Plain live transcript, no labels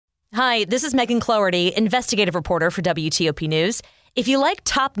Hi, this is Megan Cloherty, investigative reporter for WTOP News. If you like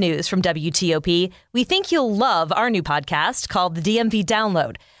top news from WTOP, we think you'll love our new podcast called The DMV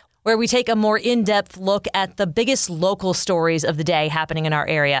Download, where we take a more in-depth look at the biggest local stories of the day happening in our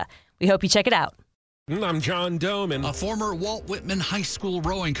area. We hope you check it out. I'm John Doman. A former Walt Whitman High School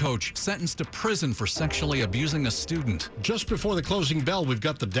rowing coach sentenced to prison for sexually abusing a student. Just before the closing bell, we've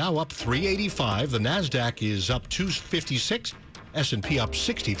got the Dow up 385. The NASDAQ is up 256. S&P up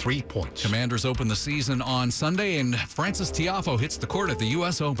 63 points. Commanders open the season on Sunday, and Francis Tiafoe hits the court at the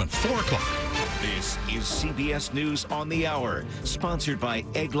U.S. Open. 4 o'clock. This is CBS News on the Hour, sponsored by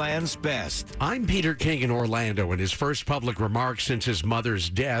Eggland's Best. I'm Peter King in Orlando. In his first public remarks since his mother's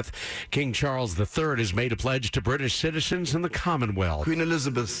death, King Charles III has made a pledge to British citizens in the Commonwealth. Queen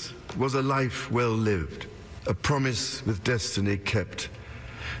Elizabeth was a life well lived, a promise with destiny kept,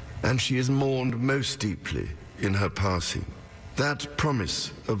 and she is mourned most deeply in her passing. That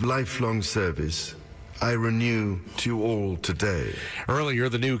promise of lifelong service I renew to you all today. Earlier,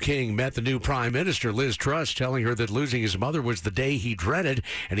 the new king met the new Prime Minister, Liz Truss, telling her that losing his mother was the day he dreaded,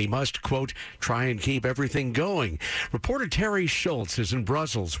 and he must, quote, try and keep everything going. Reporter Terry Schultz is in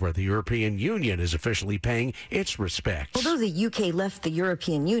Brussels, where the European Union is officially paying its respects. Although the UK left the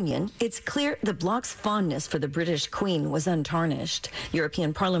European Union, it's clear the bloc's fondness for the British Queen was untarnished.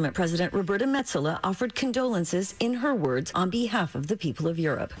 European Parliament President Roberta Metsola offered condolences, in her words, on behalf of the people of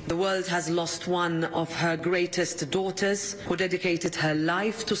Europe. The world has lost one of her greatest daughters, who dedicated her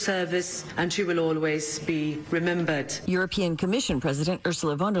life to service, and she will always be remembered. European Commission President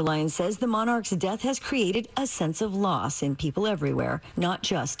Ursula von der Leyen says the monarch's death has created a sense of loss in people everywhere, not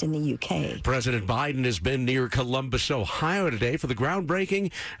just in the UK. President Biden has been near Columbus, Ohio today for the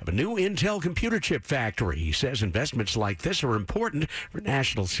groundbreaking of a new Intel computer chip factory. He says investments like this are important for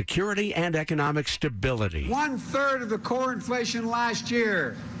national security and economic stability. 1/3 of the core inflation last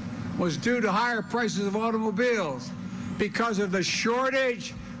year was due to higher prices of automobiles because of the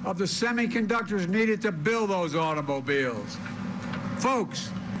shortage of the semiconductors needed to build those automobiles. Folks,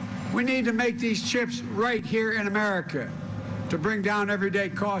 we need to make these chips right here in America to bring down everyday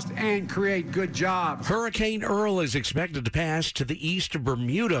cost and create good jobs. Hurricane Earl is expected to pass to the east of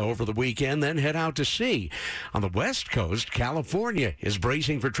Bermuda over the weekend, then head out to sea. On the west coast, California is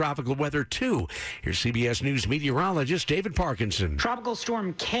bracing for tropical weather, too. Here's CBS News meteorologist David Parkinson. Tropical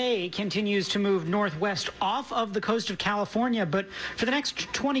Storm Kay continues to move northwest off of the coast of California, but for the next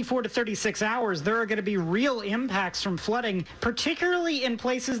 24 to 36 hours, there are going to be real impacts from flooding, particularly in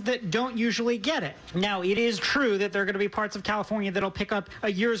places that don't usually get it. Now, it is true that there are going to be parts of California that'll pick up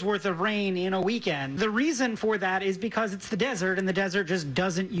a year's worth of rain in a weekend. The reason for that is because it's the desert, and the desert just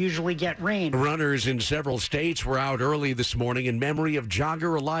doesn't usually get rain. Runners in several states were out early this morning in memory of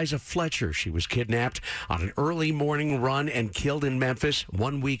jogger Eliza Fletcher. She was kidnapped on an early morning run and killed in Memphis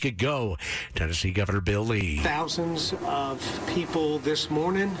 1 week ago. Tennessee Governor Bill Lee. Thousands of people this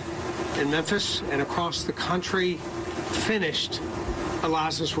morning in Memphis and across the country finished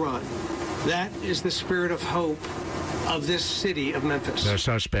Eliza's run. That is the spirit of hope of this city of Memphis. The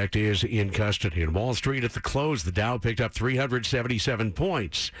suspect is in custody. On Wall Street at the close, the Dow picked up 377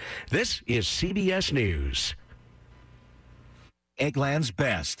 points. This is CBS News. Eggland's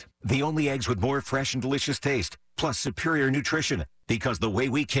Best. The only eggs with more fresh and delicious taste, plus superior nutrition. Because the way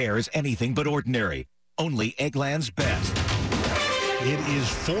we care is anything but ordinary. Only Eggland's Best. It is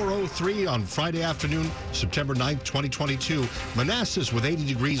 4:03 on Friday afternoon, September 9th, 2022. Manassas with 80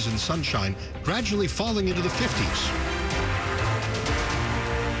 degrees and sunshine, gradually falling into the 50s.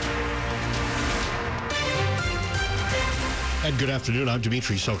 And good afternoon. I'm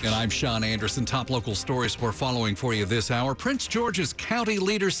Dimitri Sotis. And I'm Sean Anderson. Top local stories we're following for you this hour. Prince George's county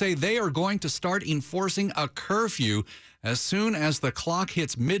leaders say they are going to start enforcing a curfew as soon as the clock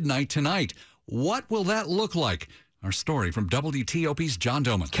hits midnight tonight. What will that look like? Our story from WTOP's John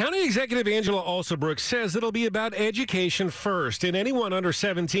Doman. County Executive Angela Alsobrook says it'll be about education first, and anyone under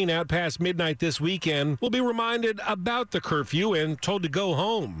 17 out past midnight this weekend will be reminded about the curfew and told to go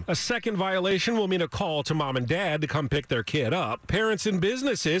home. A second violation will mean a call to mom and dad to come pick their kid up. Parents and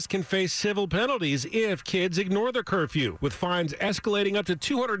businesses can face civil penalties if kids ignore the curfew, with fines escalating up to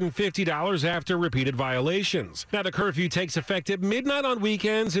 $250 after repeated violations. Now, the curfew takes effect at midnight on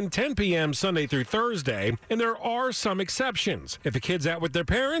weekends and 10 p.m. Sunday through Thursday, and there are some exceptions. If a kid's out with their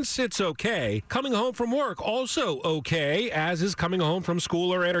parents, it's okay. Coming home from work, also okay, as is coming home from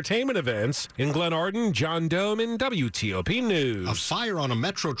school or entertainment events. In Glen Arden, John Doman, WTOP News. A fire on a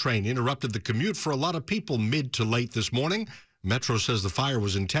metro train interrupted the commute for a lot of people mid to late this morning. Metro says the fire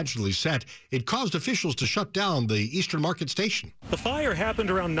was intentionally set. It caused officials to shut down the Eastern Market station. The fire happened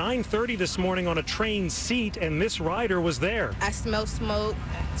around 9:30 this morning on a train seat, and this rider was there. I smelled smoke,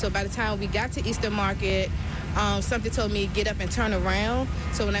 so by the time we got to Eastern Market, something told me to get up and turn around.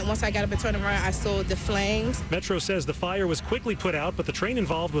 So once I got up and turned around, I saw the flames. Metro says the fire was quickly put out, but the train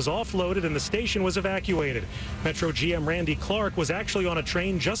involved was offloaded and the station was evacuated. Metro GM Randy Clark was actually on a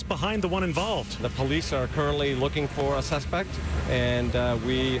train just behind the one involved. The police are currently looking for a suspect, and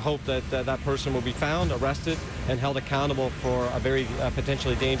we hope that that person will be found, arrested, and held accountable for a very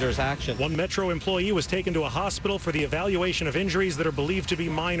potentially dangerous action. One Metro employee was taken to a hospital for the evaluation of injuries that are believed to be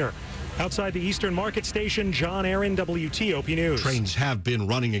minor. Outside the Eastern Market Station, John Aaron, WTOP News. Trains have been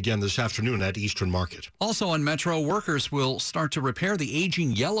running again this afternoon at Eastern Market. Also on Metro, workers will start to repair the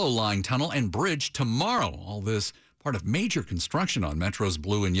aging Yellow Line tunnel and bridge tomorrow. All this part of major construction on Metro's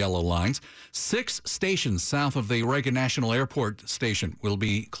blue and yellow lines. 6 stations south of the Reagan National Airport station will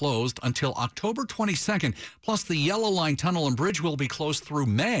be closed until October 22nd. Plus, the Yellow Line tunnel and bridge will be closed through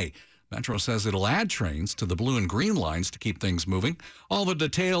May. Metro says it'll add trains to the blue and green lines to keep things moving. All the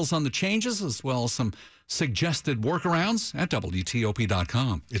details on the changes, as well as some suggested workarounds at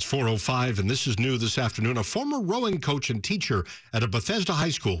WTOP.com. It's 4:05, and this is new this afternoon. A former rowing coach and teacher at a Bethesda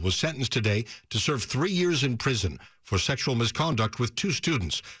high school was sentenced today to serve 3 years in prison for sexual misconduct with 2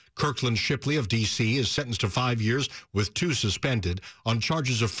 students. Kirkland Shipley of D.C. is sentenced to 5 years with 2 suspended on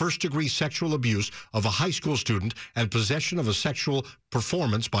charges of first-degree sexual abuse of a high school student and possession of a sexual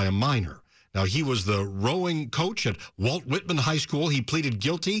performance by a minor. Now, he was the rowing coach at Walt Whitman High School. He pleaded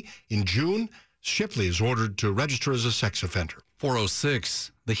guilty in June. Shipley is ordered to register as a sex offender.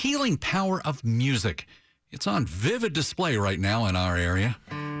 4:06, the healing power of music. It's on vivid display right now in our area.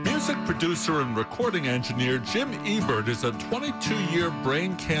 Music producer and recording engineer Jim Ebert is a 22-year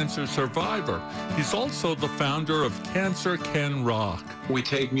brain cancer survivor. He's also the founder of Cancer Can Rock. We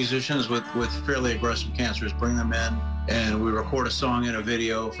take musicians with fairly aggressive cancers, bring them in, and we record a song and a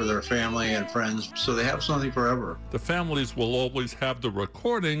video for their family and friends, so they have something forever. The families will always have the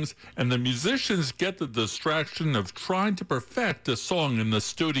recordings, and the musicians get the distraction of trying to perfect a song in the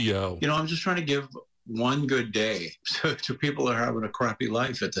studio. You know, I'm just trying to give one good day to people that are having a crappy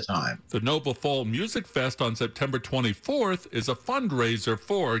life at the time. The Nova Fall Music Fest on September 24th is a fundraiser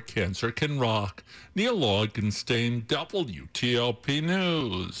for Cancer Can Rock. Neil Augenstein, WTOP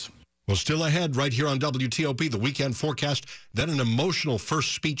News. Well, still ahead right here on WTOP, the weekend forecast, then an emotional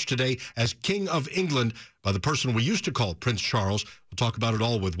first speech today as King of England by the person we used to call Prince Charles. We'll talk about it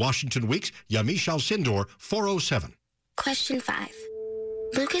all with Washington Week's Yamiche Alcindor, 4:07. Question 5.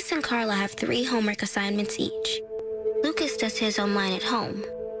 Lucas and Carla have 3 homework assignments each. Lucas does his online at home,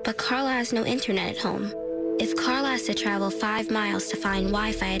 but Carla has no internet at home. If Carla has to travel 5 miles to find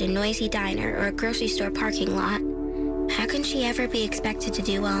Wi-Fi at a noisy diner or a grocery store parking lot, how can she ever be expected to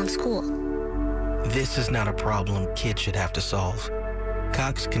do well in school? This is not a problem kids should have to solve.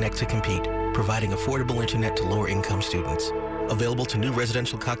 Cox Connect to Compete, providing affordable internet to lower-income students. Available to new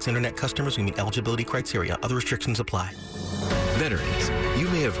residential Cox Internet customers who meet eligibility criteria. Other restrictions apply. Veterans, you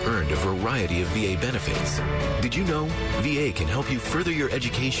may have earned a variety of VA benefits. Did you know VA can help you further your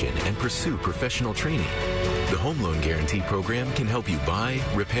education and pursue professional training? The Home Loan Guarantee Program can help you buy,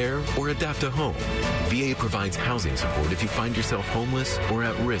 repair, or adapt a home. VA provides housing support if you find yourself homeless or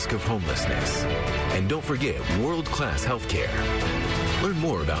at risk of homelessness. And don't forget world-class health care. Learn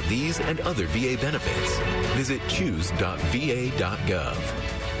more about these and other VA benefits. Visit choose.va.gov.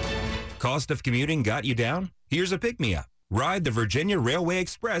 Cost of commuting got you down? Here's a pick-me-up. Ride the Virginia Railway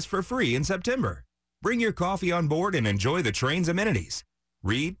Express for free in September. Bring your coffee on board and enjoy the train's amenities.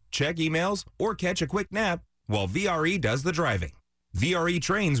 Read, check emails, or catch a quick nap while VRE does the driving. VRE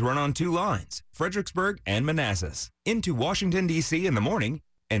trains run on 2 lines, Fredericksburg and Manassas, into Washington, D.C. in the morning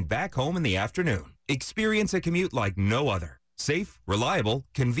and back home in the afternoon. Experience a commute like no other. Safe, reliable,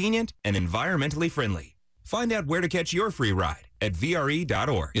 convenient, and environmentally friendly. Find out where to catch your free ride at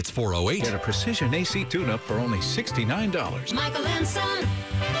VRE.org. It's 4:08. Get a precision AC tune-up for only $69. Michael and Son.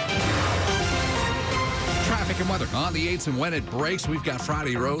 Traffic and weather on the 8s, and when it breaks, we've got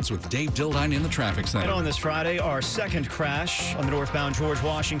Friday Roads with Dave Dildine in the traffic center. And on this Friday, our second crash on the northbound George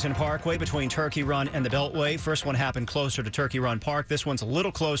Washington Parkway between Turkey Run and the Beltway. First one happened closer to Turkey Run Park. This one's a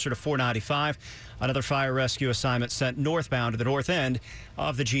little closer to 495. Another fire rescue assignment sent northbound to the north end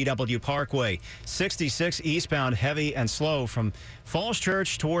of the GW Parkway. 66 eastbound, heavy and slow from Falls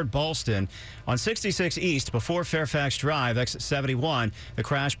Church toward Ballston. On 66 East, before Fairfax Drive, exit 71, the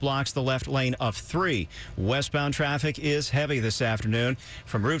crash blocks the left lane of 3. Westbound traffic is heavy this afternoon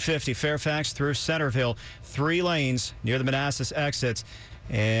from Route 50 Fairfax through Centerville. 3 lanes near the Manassas exits.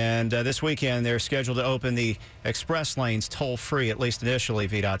 And this weekend, they're scheduled to open the express lanes toll-free, at least initially,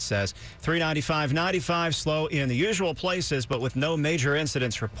 VDOT says. 395-95 slow in the usual places, but with no major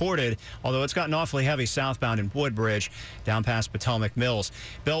incidents reported, although it's gotten awfully heavy southbound in Woodbridge, down past Potomac Mills.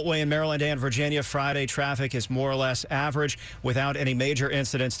 Beltway in Maryland and Virginia, Friday traffic is more or less average without any major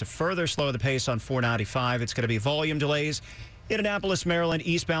incidents to further slow the pace on 495. It's going to be volume delays. In Annapolis, Maryland,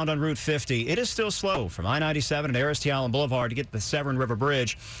 eastbound on Route 50. It is still slow from I-97 and Aristide Allen Boulevard to get to the Severn River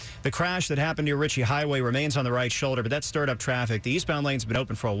Bridge. The crash that happened near Ritchie Highway remains on the right shoulder, but that stirred up traffic. The eastbound lane's been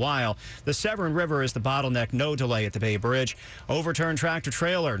open for a while. The Severn River is the bottleneck, no delay at the Bay Bridge. Overturned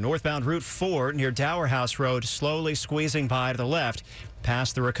tractor-trailer, northbound Route 4 near Dower House Road, slowly squeezing by to the left,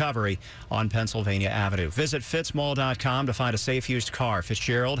 past the Recovery on Pennsylvania Avenue. Visit fitzmall.com to find a safe used car.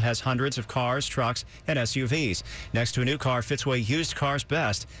 Fitzgerald has hundreds of cars, trucks, and SUVs. Next to a new car, Fitzway Used Cars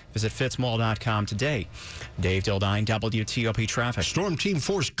Best. Visit fitzmall.com today. Dave Dildine, WTOP Traffic. Storm Team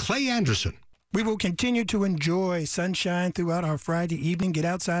 4's Clay Anderson. We will continue to enjoy sunshine throughout our Friday evening. Get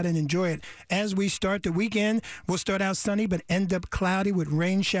outside and enjoy it. As we start the weekend, we'll start out sunny but end up cloudy with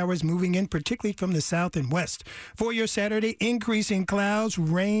rain showers moving in, particularly from the south and west. For your Saturday, increasing clouds,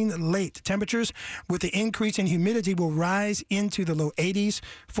 rain late. Temperatures with the increase in humidity will rise into the low 80s.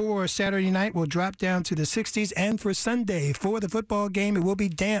 For Saturday night, we'll drop down to the 60s. And for Sunday, for the football game, it will be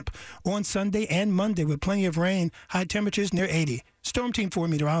damp on Sunday and Monday with plenty of rain. High temperatures near 80. Storm Team 4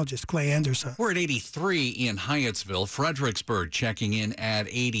 meteorologist Clay Anderson. We're at 83 in Hyattsville. Fredericksburg checking in at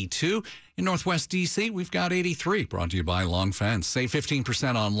 82. In Northwest D.C., we've got 83. Brought to you by Long Fence. Save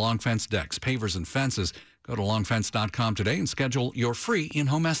 15% on Long Fence decks, pavers, and fences. Go to longfence.com today and schedule your free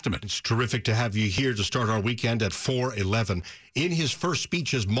in-home estimate. It's terrific to have you here to start our weekend at 4:11. In his first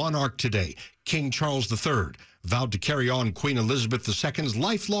speech as monarch today, King Charles III vowed to carry on Queen Elizabeth II's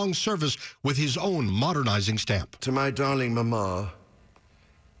lifelong service with his own modernizing stamp. To my darling Mama,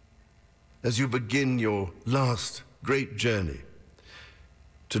 as you begin your last great journey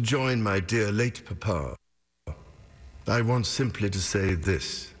to join my dear late Papa, I want simply to say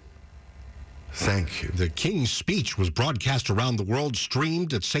this. Thank you. The King's speech was broadcast around the world,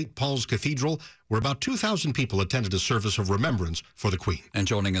 streamed at St. Paul's Cathedral, where about 2,000 people attended a service of remembrance for the Queen. And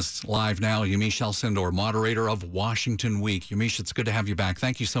joining us live now, Yamiche Alcindor, moderator of Washington Week. Yamiche, it's good to have you back.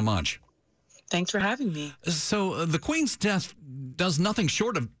 Thank you so much. Thanks for having me. So the Queen's death does nothing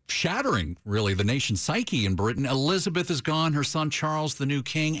short of shattering, really, the nation's psyche in Britain. Elizabeth is gone, her son Charles, the new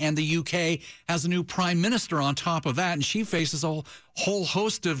king, and the UK has a new prime minister on top of that, and she faces a whole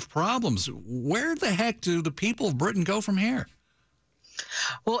host of problems. Where the heck do the people of Britain go from here?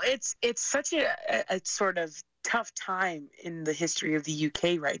 Well, it's such a sort of tough time in the history of the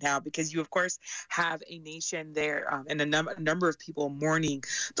UK right now, because you, of course, have a nation there and a number of people mourning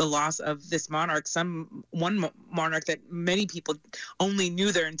the loss of this monarch. One monarch that many people only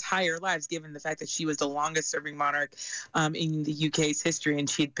knew their entire lives, given the fact that she was the longest-serving monarch in the UK's history, and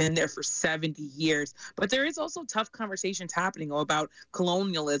she had been there for 70 years. But there is also tough conversations happening about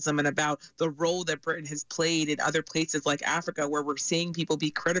colonialism and about the role that Britain has played in other places like Africa, where we're seeing people be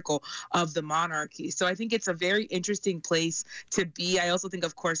critical of the monarchy. So I think it's a very interesting place to be. I also think,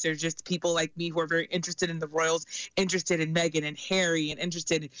 of course, there's just people like me who are very interested in the royals, interested in Meghan and Harry, and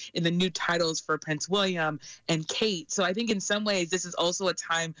interested in the new titles for Prince William and Kate. So I think in some ways this is also a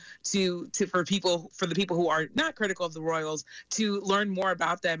time for the people who are not critical of the royals to learn more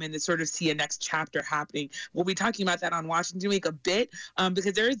about them and to sort of see a next chapter happening. We'll be talking about that on Washington Week a bit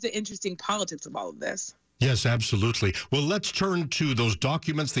because there is the interesting politics of all of this. Yes, absolutely. Well, let's turn to those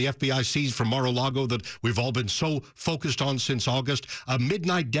documents the FBI seized from Mar-a-Lago that we've all been so focused on since August. A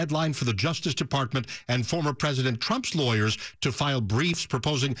midnight deadline for the Justice Department and former President Trump's lawyers to file briefs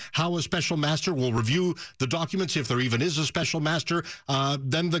proposing how a special master will review the documents, if there even is a special master.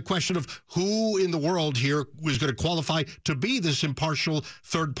 Then the question of who in the world here is going to qualify to be this impartial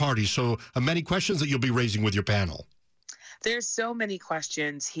third party. So many questions that you'll be raising with your panel. There's so many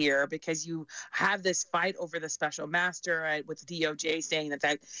questions here because you have this fight over the special master with the DOJ saying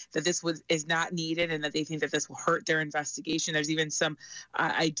that this is not needed and that they think that this will hurt their investigation. There's even some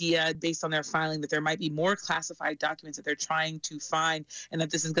idea based on their filing that there might be more classified documents that they're trying to find and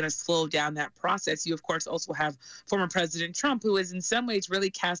that this is going to slow down that process. You, of course, also have former President Trump, who is in some ways really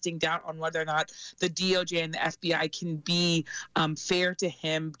casting doubt on whether or not the DOJ and the FBI can be fair to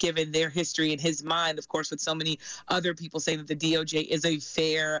him, given their history in his mind, of course, with so many other people saying that the DOJ is a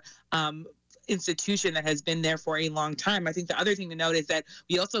fair institution that has been there for a long time. I think the other thing to note is that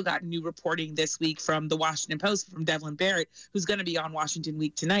we also got new reporting this week from the Washington Post from Devlin Barrett, who's going to be on Washington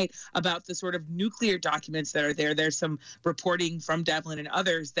Week tonight, about the sort of nuclear documents that are there. There's some reporting from Devlin and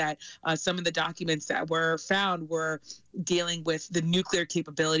others that some of the documents that were found were dealing with the nuclear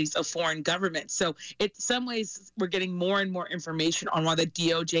capabilities of foreign governments. So in some ways, we're getting more and more information on why the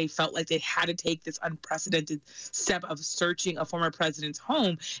DOJ felt like they had to take this unprecedented step of searching a former president's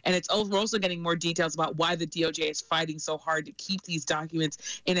home. And we're also getting more details about why the DOJ is fighting so hard to keep these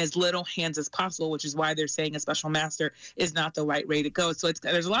documents in as little hands as possible, which is why they're saying a special master is not the right way to go. So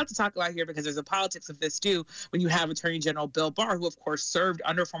there's a lot to talk about here, because there's a politics of this too, when you have Attorney General Bill Barr, who of course served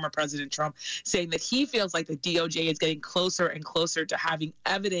under former President Trump, saying that he feels like the DOJ is getting closer and closer to having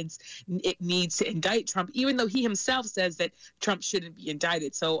evidence it needs to indict Trump, even though he himself says that Trump shouldn't be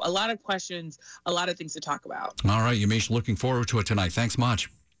indicted. So a lot of questions, a lot of things to talk about. All right, Yamiche, looking forward to it tonight. Thanks much.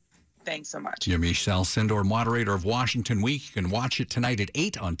 Thanks so much. Yamiche Salcindor, moderator of Washington Week. You can watch it tonight at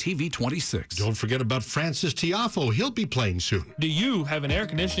 8 on TV 26. Don't forget about Francis Tiafo. He'll be playing soon. Do you have an air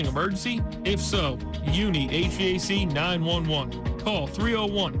conditioning emergency? If so, you need HVAC 911. Call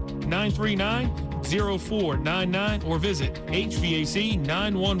 301-939-0499 or visit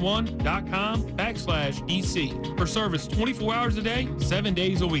HVAC911.com/EC for service 24 hours a day, 7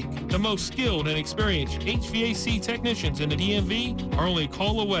 days a week. The most skilled and experienced HVAC technicians in the DMV are only a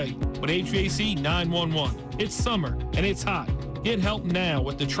call away with HVAC 911. It's summer and it's hot. Get help now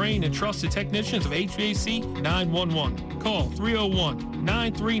with the trained and trusted technicians of HVAC 911. Call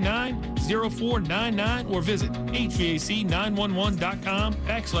 301-939-0499 or visit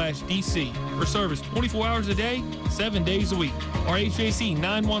HVAC911.com/DC for service 24 hours a day, 7 days a week. Our HVAC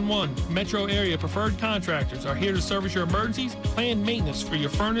 911 metro area preferred contractors are here to service your emergencies, plan maintenance for your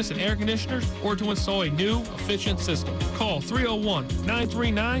furnace and air conditioners, or to install a new, efficient system. Call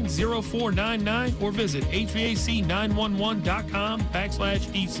 301-939-0499 or visit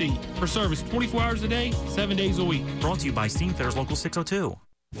HVAC911.com/DC for service 24 hours a day, 7 days a week. Brought to you by Steamfitters Local 602.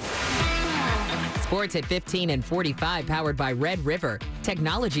 Sports at 15 and 45, powered by Red River.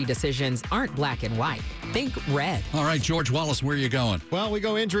 Technology decisions aren't black and white. Think red. All right, George Wallace, where are you going? Well, we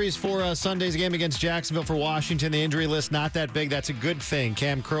go injuries for Sunday's game against Jacksonville for Washington. The injury list not that big. That's a good thing.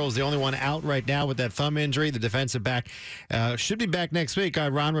 Cam Curl's the only one out right now with that thumb injury. The defensive back should be back next week.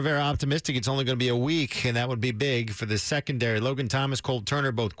 Ron Rivera optimistic it's only going to be a week, and that would be big for the secondary. Logan Thomas, Cole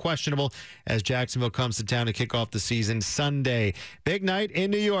Turner, both questionable as Jacksonville comes to town to kick off the season Sunday. Big night in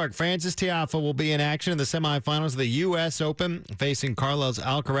New York. Francis Tiafo will be in action in the semifinals of the U.S. Open, facing Carlos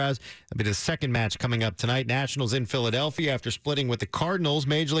Alcaraz. That'll be the second match coming up tonight. Nationals in Philadelphia after splitting with the Cardinals.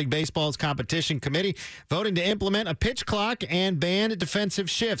 Major League Baseball's competition committee voting to implement a pitch clock and ban defensive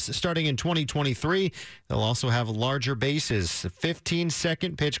shifts starting in 2023. They'll also have larger bases, a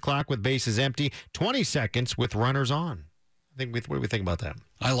 15-second pitch clock with bases empty, 20 seconds with runners on. What do we think about that?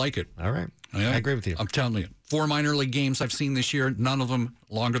 I like it. All right. I agree with you. I'm telling you. 4 minor league games I've seen this year, none of them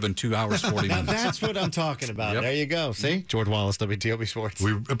longer than 2 hours, 40 minutes. Now that's what I'm talking about. Yep. There you go. See? George Wallace, WTOP Sports.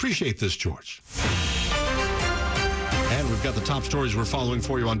 We appreciate this, George. And we've got the top stories we're following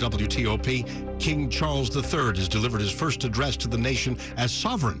for you on WTOP. King Charles III has delivered his first address to the nation as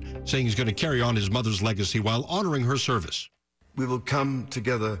sovereign, saying he's going to carry on his mother's legacy while honoring her service. We will come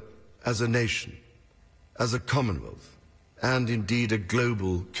together as a nation, as a commonwealth, and indeed a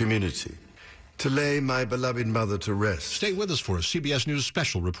global community, to lay my beloved mother to rest. Stay with us for a CBS News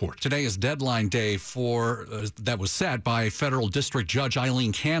special report. Today is deadline day for that was set by Federal District Judge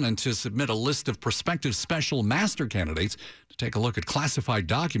Eileen Cannon to submit a list of prospective special master candidates to take a look at classified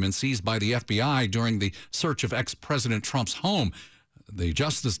documents seized by the FBI during the search of ex-President Trump's home. The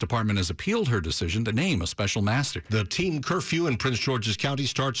Justice Department has appealed her decision to name a special master. The teen curfew in Prince George's County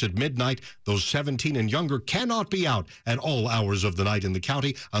starts at midnight. Those 17 and younger cannot be out at all hours of the night in the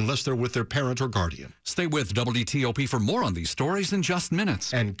county unless they're with their parent or guardian. Stay with WTOP for more on these stories in just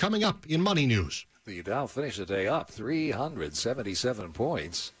minutes. And coming up in Money News. The Dow finished the day up 377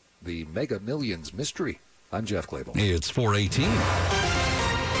 points. The Mega Millions mystery. I'm Jeff Clable. It's 4:18.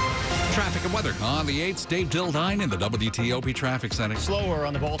 Traffic and weather on the 8th. Dave Dildine in the WTOP Traffic Center. Slower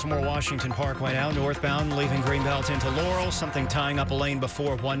on the Baltimore-Washington Parkway now, northbound, leaving Greenbelt into Laurel. Something tying up a lane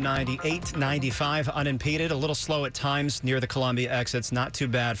before 198-95 unimpeded. A little slow at times near the Columbia exits. Not too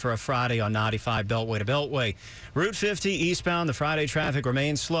bad for a Friday on 95 Beltway to Beltway. Route 50 eastbound, the Friday traffic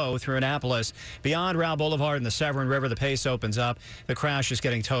remains slow through Annapolis. Beyond Route Boulevard and the Severn River, the pace opens up. The crash is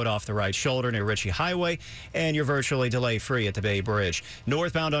getting towed off the right shoulder near Ritchie Highway, and you're virtually delay-free at the Bay Bridge.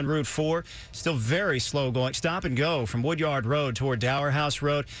 Northbound on Route 4, 4. Still very slow going. Stop and go from Woodyard Road toward Dower House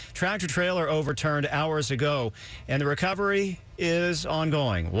Road. Tractor trailer overturned hours ago, and the recovery is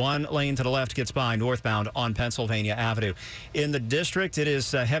ongoing. One lane to the left gets by northbound on Pennsylvania Avenue. In the district, it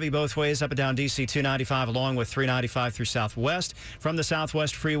is heavy both ways up and down DC 295 along with 395 through Southwest. From the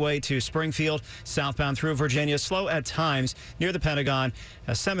Southwest Freeway to Springfield, southbound through Virginia. Slow at times near the Pentagon,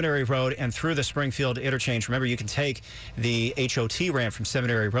 Seminary Road, and through the Springfield interchange. Remember, you can take the HOT ramp from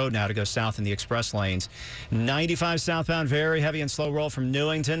Seminary Road now to go south in the express lanes. 95 southbound, very heavy and slow roll from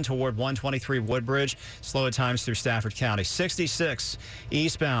Newington toward 123 Woodbridge. Slow at times through Stafford County. 66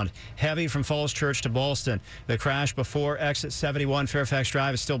 eastbound, heavy from Falls Church to Ballston. The crash before exit 71 Fairfax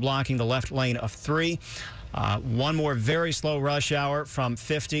Drive is still blocking the left lane of 3. One more very slow rush hour from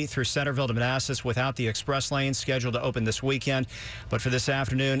 50 through Centerville to Manassas without the express lanes scheduled to open this weekend. But for this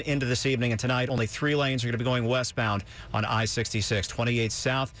afternoon into this evening and tonight, only 3 lanes are going to be going westbound on I-66. 28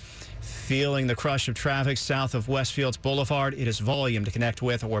 south. Feeling the crush of traffic south of Westfields Boulevard. It is volume to connect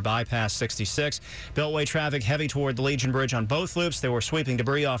with or bypass 66. Beltway traffic heavy toward the Legion Bridge on both loops. They were sweeping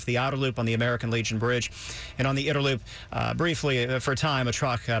debris off the outer loop on the American Legion Bridge. And on the inner loop, briefly for a time,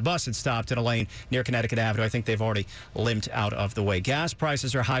 a bus had stopped in a lane near Connecticut Avenue. I think they've already limped out of the way. Gas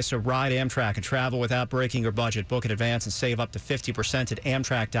prices are high, so ride Amtrak and travel without breaking your budget. Book in advance and save up to 50% at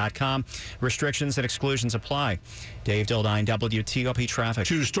Amtrak.com. Restrictions and exclusions apply. Dave Dildine, WTOP Traffic.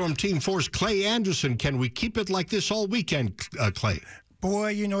 To Storm Team 4's Clay Anderson. Can we keep it like this all weekend, Clay? Boy,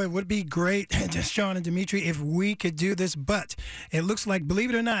 you know, it would be great, Sean and Dimitri, if we could do this. But it looks like, believe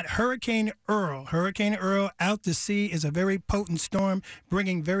it or not, Hurricane Earl out to sea is a very potent storm,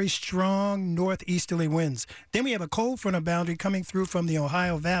 bringing very strong northeasterly winds. Then we have a cold front of boundary coming through from the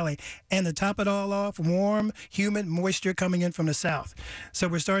Ohio Valley. And to top it all off, warm, humid moisture coming in from the south. So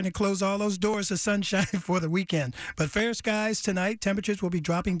we're starting to close all those doors to sunshine for the weekend. But fair skies tonight. Temperatures will be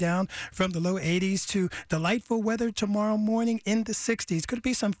dropping down from the low 80s to delightful weather tomorrow morning in the 60s. Could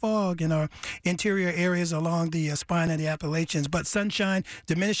be some fog in our interior areas along the spine of the Appalachians, but sunshine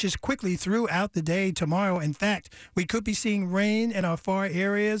diminishes quickly throughout the day tomorrow. In fact, we could be seeing rain in our far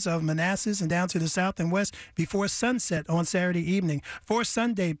areas of Manassas and down to the south and west before sunset on Saturday evening. For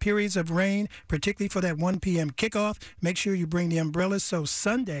Sunday, periods of rain, particularly for that 1 p.m. kickoff. Make sure you bring the umbrellas. So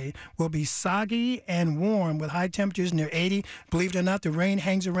Sunday will be soggy and warm with high temperatures near 80. Believe it or not, the rain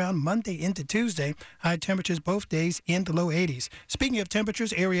hangs around Monday into Tuesday. High temperatures both days in the low 80s. Speaking of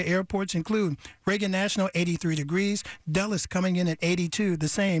temperatures, area airports include Reagan National, 83 degrees. Dulles coming in at 82, the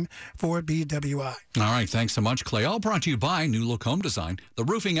same for BWI. All right, thanks so much, Clay. All brought to you by New Look Home Design, the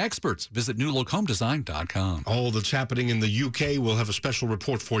roofing experts. Visit newlookhomedesign.com. All that's happening in the UK, we'll have a special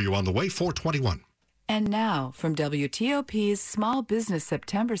report for you on the way, 421. And now, from WTOP's Small Business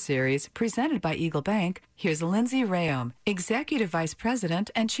September series, presented by Eagle Bank, here's Lindsay Rayom, Executive Vice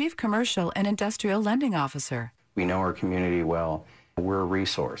President and Chief Commercial and Industrial Lending Officer. We know our community well. We're a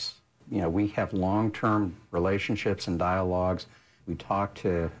resource. You know, we have long-term relationships and dialogues. We talk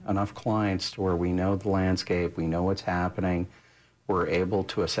to enough clients to where we know the landscape, we know what's happening. We're able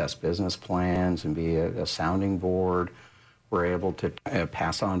to assess business plans and be a sounding board. We're able to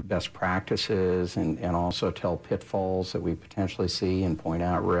pass on best practices and also tell pitfalls that we potentially see and point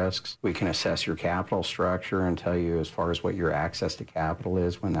out risks. We can assess your capital structure and tell you as far as what your access to capital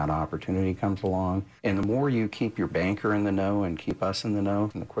is when that opportunity comes along. And the more you keep your banker in the know and keep us in the know,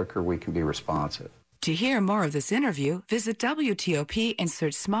 the quicker we can be responsive. To hear more of this interview, visit WTOP and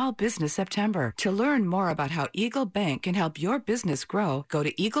search Small Business September. To learn more about how Eagle Bank can help your business grow, go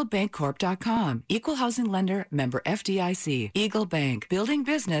to EagleBankCorp.com. Equal housing lender, member FDIC. Eagle Bank, building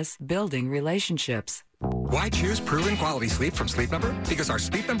business, building relationships. Why choose proven quality sleep from Sleep Number? Because our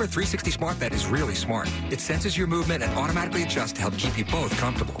Sleep Number 360 smart bed is really smart. It senses your movement and automatically adjusts to help keep you both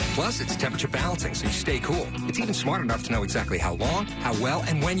comfortable. Plus, it's temperature balancing so you stay cool. It's even smart enough to know exactly how long, how well,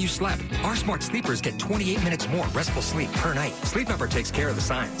 and when you slept. Our smart sleepers get 28 minutes more restful sleep per night. Sleep Number takes care of the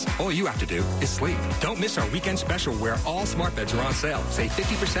science. All you have to do is sleep. Don't miss our weekend special where all smart beds are on sale. Save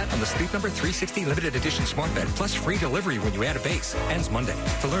 50% on the Sleep Number 360 limited edition smart bed, plus free delivery when you add a base. Ends Monday.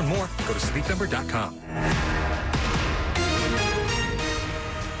 To learn more, go to sleepnumber.com.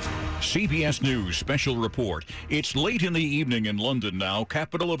 CBS News special report. It's late in the evening in London now,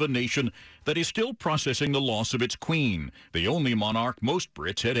 capital of a nation that is still processing the loss of its queen, the only monarch most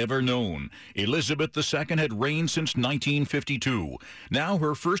Brits had ever known. Elizabeth II had reigned since 1952. Now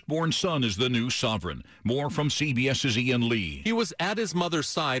her firstborn son is the new sovereign. More from CBS's Ian Lee. He was at his mother's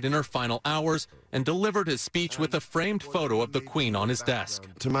side in her final hours and delivered his speech with a framed photo of the Queen on his desk.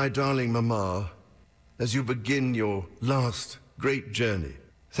 To my darling Mama, as you begin your last great journey,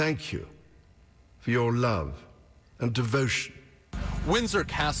 thank you for your love and devotion Windsor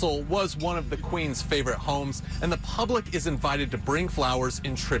Castle was one of the Queen's favorite homes, and the public is invited to bring flowers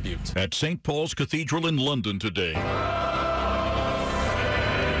in tribute. At St. Paul's Cathedral in London today.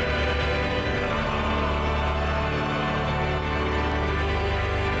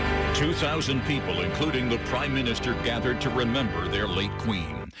 2,000 people, including the Prime Minister, gathered to remember their late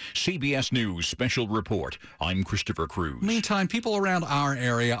Queen. CBS News Special Report. I'm Christopher Cruz. Meantime, people around our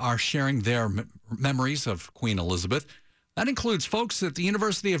area are sharing their memories of Queen Elizabeth. That includes folks at the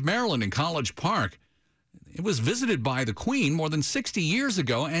University of Maryland in College Park. It was visited by the Queen more than 60 years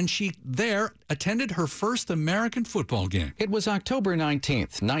ago, and she there attended her first American football game. It was October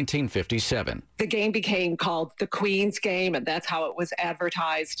 19th, 1957. The game became called the Queen's Game, and that's how it was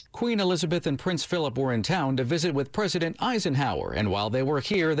advertised. Queen Elizabeth and Prince Philip were in town to visit with President Eisenhower, and while they were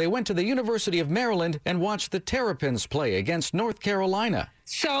here, they went to the University of Maryland and watched the Terrapins play against North Carolina.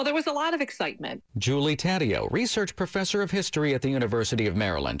 So there was a lot of excitement. Julie Taddeo, research professor of history at the University of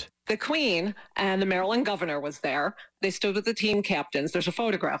Maryland. The Queen and the Maryland governor was there. They stood with the team captains. There's a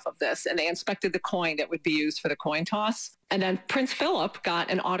photograph of this, and they inspected the coin that would be used for the coin toss. And then Prince Philip got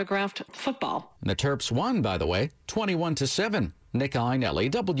an autographed football. And the Terps won, by the way, 21-7. Nick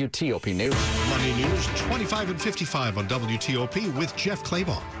Einelli, WTOP News. Money News, 25 and 55 on WTOP with Jeff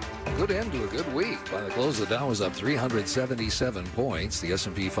Clabaugh. Good end to a good week. By the close, the Dow was up 377 points. The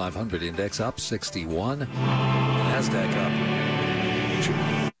S&P 500 index up 61. NASDAQ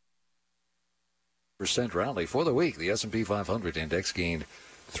up 2% rally. For the week, the S&P 500 index gained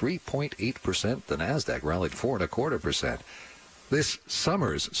 3.8%. The NASDAQ rallied 4.25%. This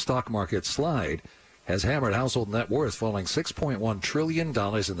summer's stock market slide has hammered household net worth, falling $6.1 trillion in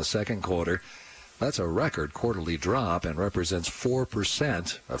the second quarter. That's a record quarterly drop and represents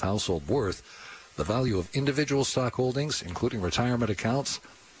 4% of household worth. The value of individual stock holdings, including retirement accounts,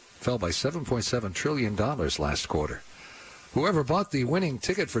 fell by $7.7 trillion last quarter. Whoever bought the winning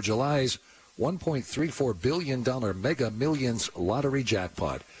ticket for July's $1.34 billion Mega Millions lottery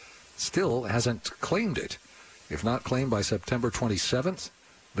jackpot still hasn't claimed it. If not claimed by September 27th,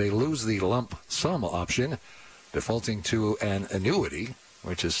 they lose the lump sum option, defaulting to an annuity,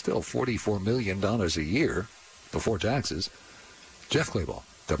 which is still $44 million a year before taxes. Jeff Clabaugh,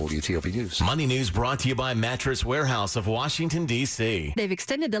 WTOP News. Money News brought to you by Mattress Warehouse of Washington, D.C. They've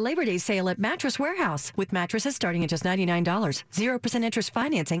extended the Labor Day sale at Mattress Warehouse with mattresses starting at just $99, 0% interest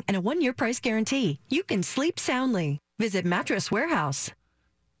financing, and a 1-year price guarantee. You can sleep soundly. Visit Mattress Warehouse.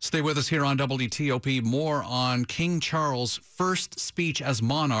 Stay with us here on WTOP. More on King Charles' first speech as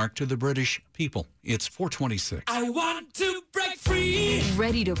monarch to the British people. It's 4:26. I want to break free.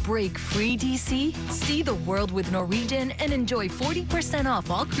 Ready to break free, DC? See the world with Norwegian and enjoy 40%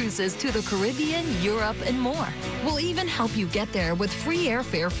 off all cruises to the Caribbean, Europe, and more. We'll even help you get there with free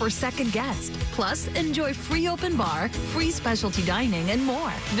airfare for second guest. Plus, enjoy free open bar, free specialty dining, and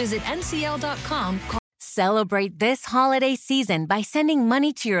more. Visit ncl.com. Celebrate this holiday season by sending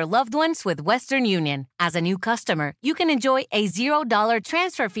money to your loved ones with Western Union. As a new customer, you can enjoy a $0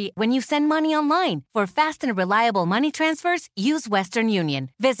 transfer fee when you send money online. For fast and reliable money transfers, use Western Union.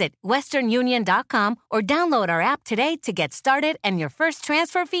 Visit westernunion.com or download our app today to get started, and your first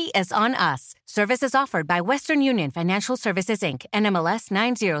transfer fee is on us. Services offered by Western Union Financial Services, Inc., NMLS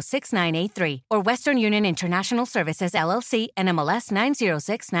 906983, or Western Union International Services, LLC, NMLS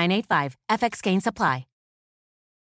 906985. FX gains apply.